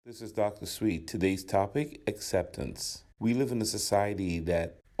This is Dr. Sweet. Today's topic, acceptance. We live in a society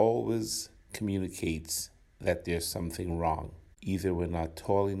that always communicates that there's something wrong. Either we're not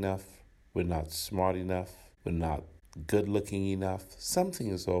tall enough, we're not smart enough, we're not good looking enough. Something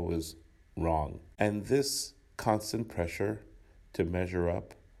is always wrong. And this constant pressure to measure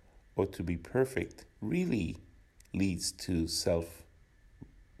up or to be perfect really leads to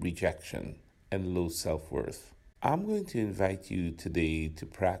self-rejection and low self-worth. I'm going to invite you today to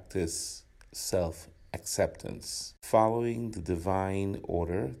practice self-acceptance, following the divine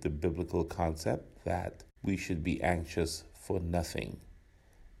order, the biblical concept that we should be anxious for nothing,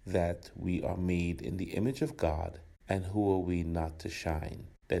 that we are made in the image of God, and who are we not to shine,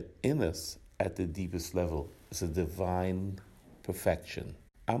 that in us at the deepest level is a divine perfection.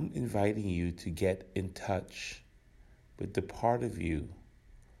 I'm inviting you to get in touch with the part of you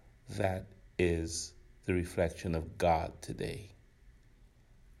that is the reflection of God today,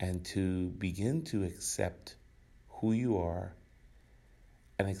 and to begin to accept who you are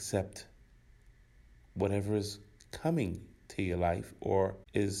and accept whatever is coming to your life or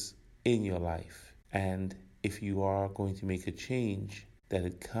is in your life. And if you are going to make a change, that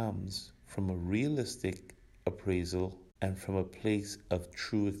it comes from a realistic appraisal and from a place of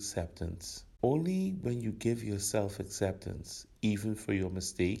true acceptance. Only when you give yourself acceptance, even for your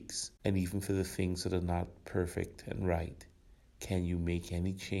mistakes and even for the things that are not perfect and right, can you make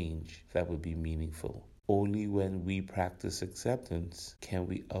any change that would be meaningful. Only when we practice acceptance can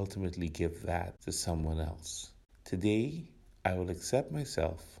we ultimately give that to someone else. Today, I will accept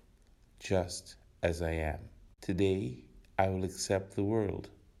myself just as I am. Today, I will accept the world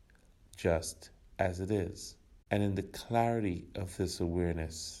just as it is. And in the clarity of this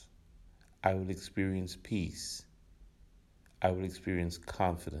awareness, I will experience peace. I will experience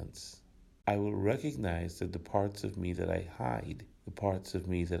confidence. I will recognize that the parts of me that I hide, the parts of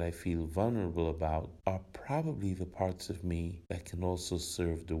me that I feel vulnerable about, are probably the parts of me that can also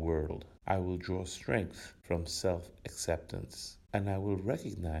serve the world. I will draw strength from self-acceptance, and I will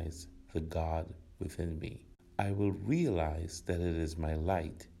recognize the God within me. I will realize that it is my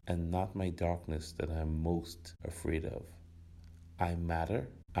light and not my darkness that I'm most afraid of. I matter,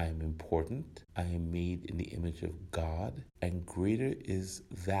 I am important, I am made in the image of God, and greater is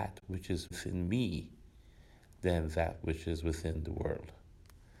that which is within me than that which is within the world.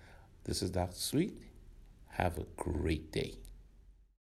 This is Dr. Sweet. Have a great day.